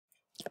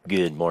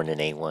Good morning,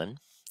 A1,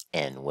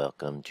 and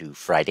welcome to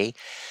Friday.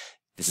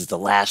 This is the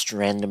last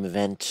random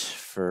event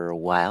for a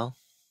while,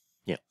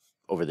 you know,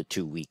 over the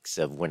 2 weeks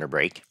of winter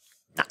break.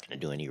 Not going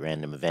to do any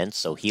random events,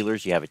 so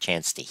healers, you have a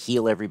chance to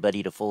heal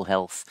everybody to full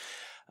health,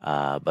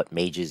 but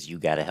mages, you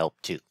got to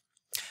help too.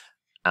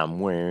 I'm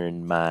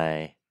wearing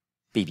my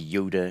Baby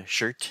Yoda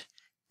shirt,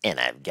 and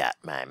I've got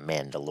my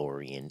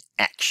Mandalorian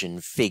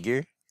action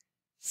figure,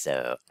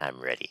 so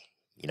I'm ready.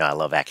 I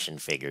love action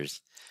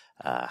figures.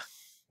 Uh,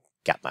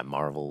 Got my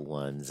Marvel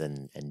ones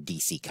and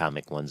DC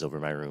comic ones over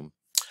my room.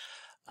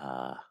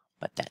 Uh,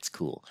 but that's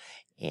cool.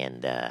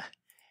 And I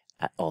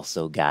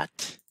also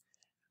got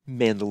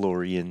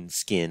Mandalorian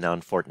skin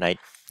on Fortnite.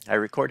 I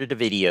recorded a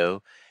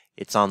video.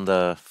 It's on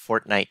the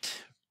Fortnite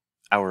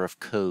Hour of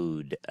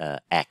Code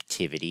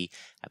activity.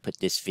 I put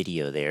this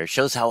video there. It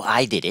shows how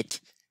I did it.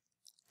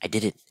 I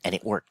did it and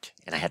it worked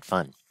and I had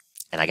fun.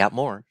 And I got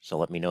more, so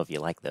let me know if you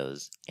like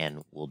those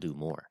and we'll do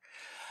more.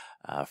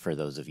 For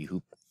those of you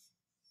who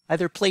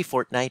either play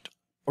Fortnite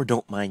or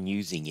don't mind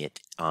using it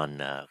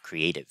on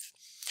creative.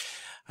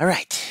 All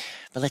right,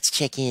 but let's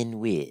check in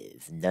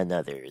with none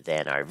other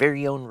than our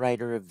very own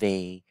writer of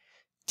Vey,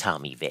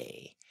 Tommy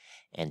Vey.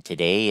 And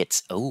today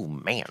it's, oh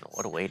man,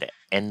 what a way to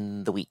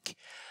end the week.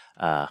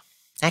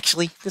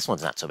 Actually, this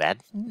one's not so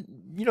bad.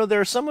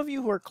 There are some of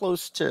you who are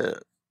close to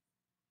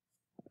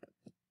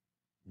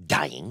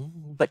dying,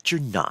 but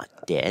you're not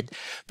dead.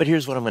 But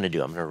here's what I'm going to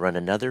do. I'm going to run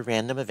another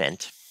random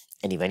event,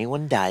 and if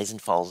anyone dies and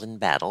falls in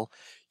battle,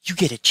 you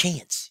get a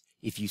chance.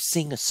 If you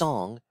sing a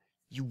song,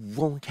 you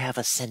won't have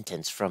a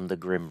sentence from the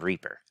Grim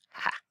Reaper.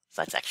 Ha!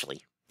 So that's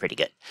actually pretty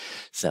good.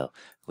 So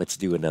let's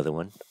do another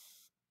one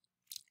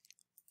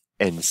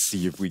and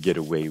see if we get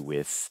away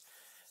with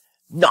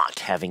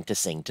not having to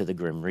sing to the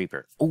Grim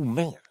Reaper. Oh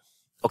man.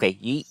 Okay,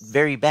 you eat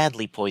very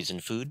badly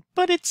poisoned food,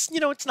 but it's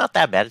not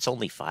that bad. It's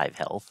only 5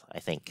 health. I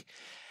think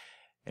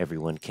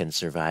everyone can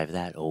survive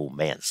that. Oh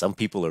man, some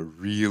people are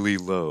really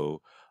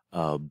low,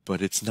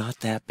 but it's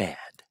not that bad.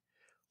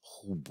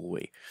 Oh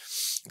boy.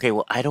 Okay,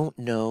 well, I don't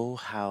know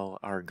how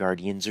our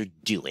guardians are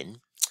doing,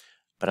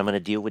 but I'm going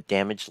to deal with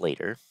damage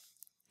later.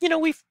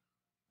 We've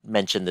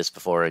mentioned this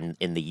before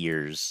in the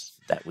years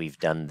that we've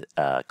done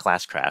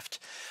Classcraft.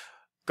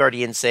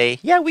 Guardians say,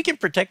 yeah, we can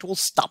protect. We'll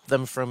stop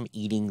them from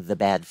eating the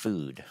bad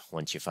food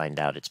once you find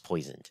out it's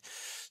poisoned.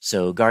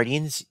 So,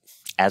 Guardians,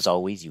 as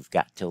always, you've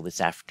got till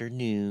this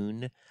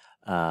afternoon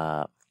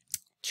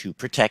to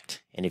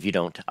protect. And if you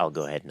don't, I'll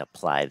go ahead and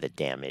apply the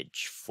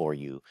damage for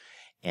you.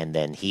 And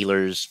then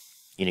healers,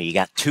 you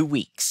got 2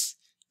 weeks.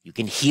 You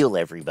can heal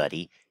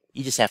everybody.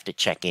 You just have to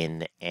check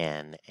in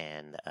and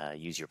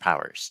use your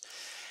powers.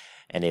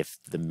 And if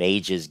the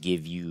mages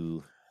give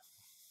you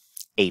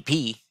AP,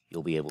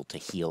 you'll be able to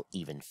heal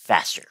even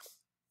faster.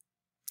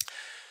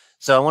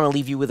 So I want to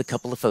leave you with a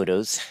couple of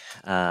photos.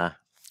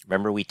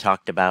 Remember we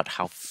talked about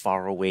how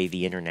far away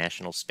the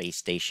International Space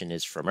Station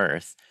is from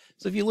Earth.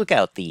 So if you look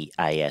out the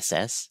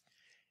ISS,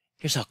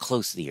 here's how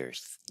close the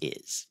Earth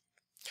is.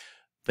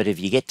 But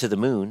if you get to the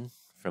moon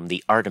from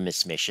the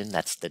Artemis mission,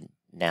 that's the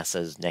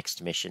NASA's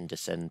next mission to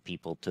send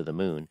people to the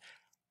moon,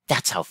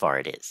 that's how far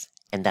it is.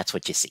 And that's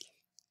what you see.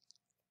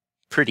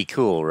 Pretty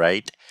cool,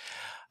 right?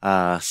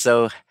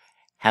 So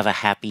have a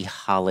happy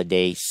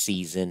holiday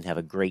season. Have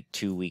a great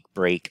 2-week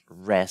break.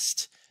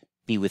 Rest.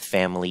 Be with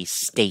family.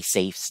 Stay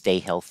safe. Stay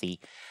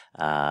healthy.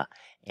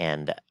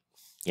 And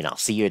I'll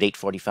see you at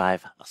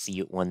 8:45. I'll see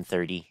you at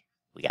 1:30.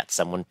 We got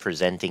someone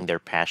presenting their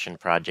passion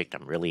project.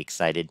 I'm really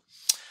excited.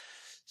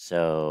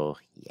 So,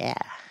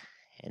 yeah.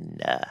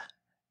 And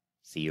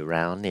see you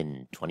around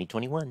in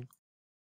 2021.